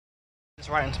This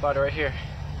riding spider right here.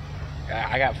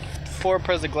 I got 4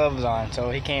 pairs of gloves on, so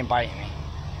he can't bite me.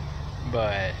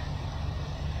 But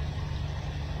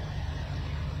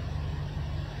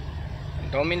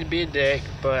don't mean to be a dick,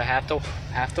 but I have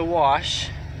to wash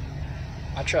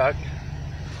my truck.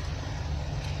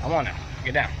 Come on now,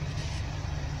 get down.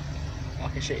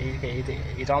 Okay, shit,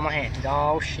 he's on my hand.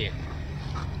 Oh shit,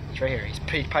 he's right here. He's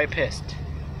probably pissed.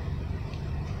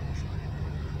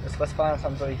 Let's find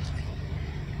something.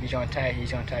 He's gonna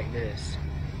attack this.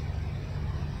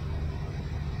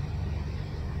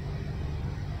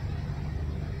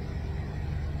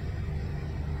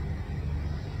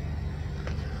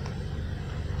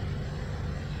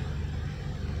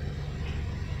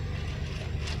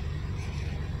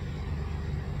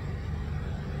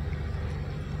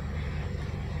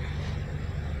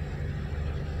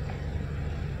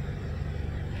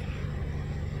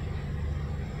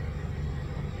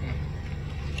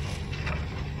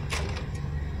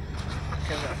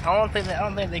 I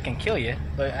don't think they can kill you,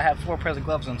 but I have 4 pairs of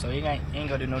gloves on, so he ain't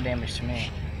gonna do no damage to me.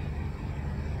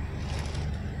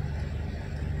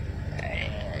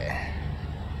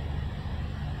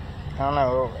 I don't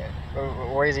know,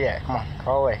 where is he at? Come on,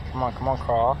 crawl away. Come on,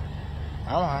 crawl.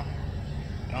 Come on.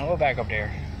 Don't go back up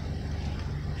there.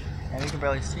 And you can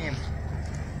barely see him.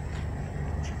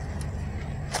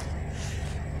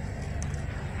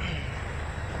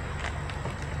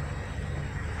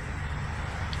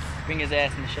 Bring his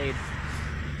ass in the shade.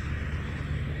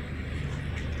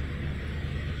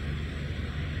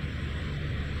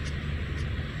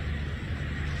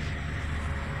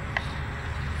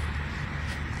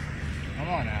 Come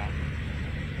on now.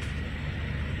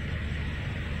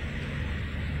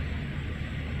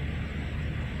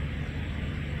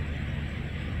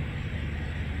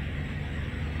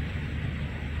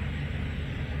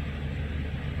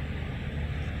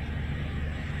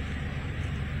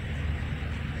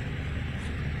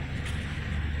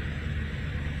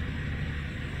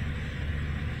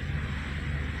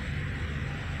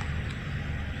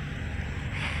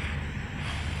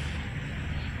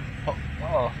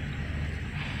 Oh.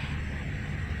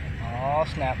 Oh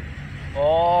snap.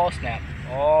 Oh snap.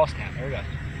 Oh snap. There we go.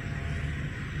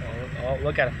 Oh,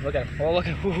 look at him. Look at him. Oh, look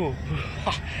at him. Ooh.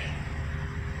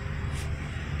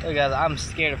 Look guys, I'm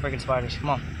scared of freaking spiders. Come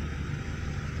on.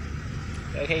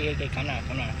 Okay, calm down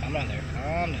there.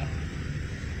 Calm down.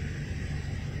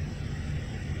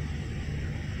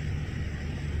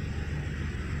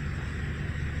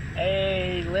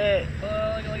 Hey, lit.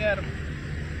 Oh, look at him.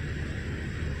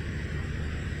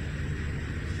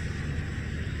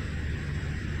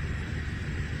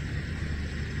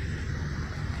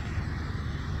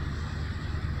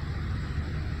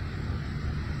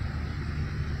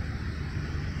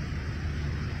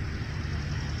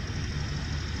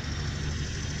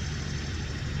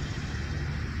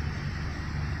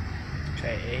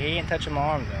 Okay, he ain't touching my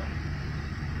arm though.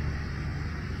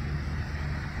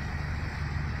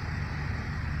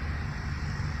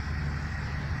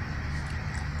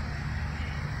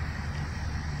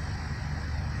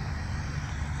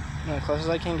 As close as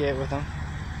I can get with him.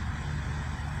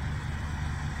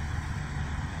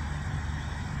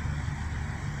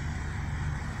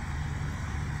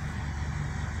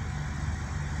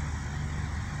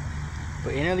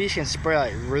 But any of these can spray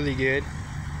like really good.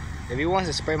 If he wants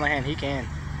to spray my hand, he can.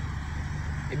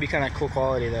 It'd be kind of cool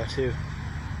quality though too.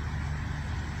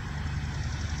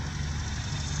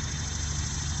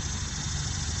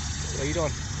 What are you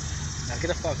doing? Now get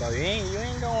the fuck off. You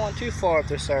ain't going too far up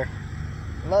there, sir.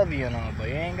 Love you and all, but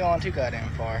you ain't going too goddamn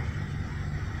far.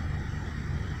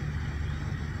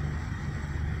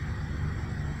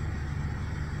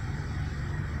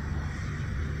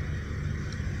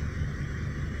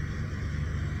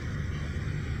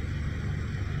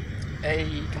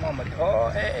 Hey, come on, buddy. Oh,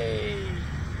 hey.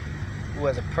 Ooh,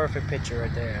 that's a perfect picture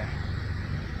right there.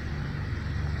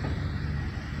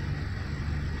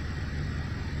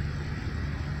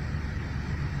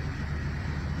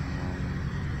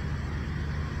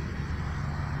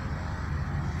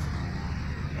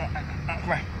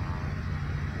 Come on.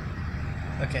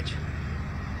 I'll catch you.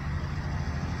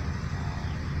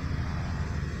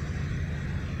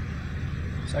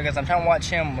 So I guess I'm trying to watch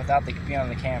him without being on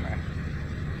the camera.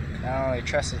 I don't really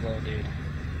trust this little dude.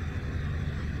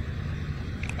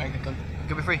 Alright,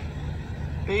 go be free.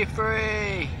 Be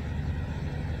free!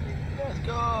 Let's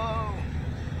go!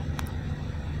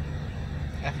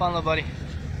 Have fun, little buddy.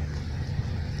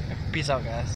 Peace out, guys.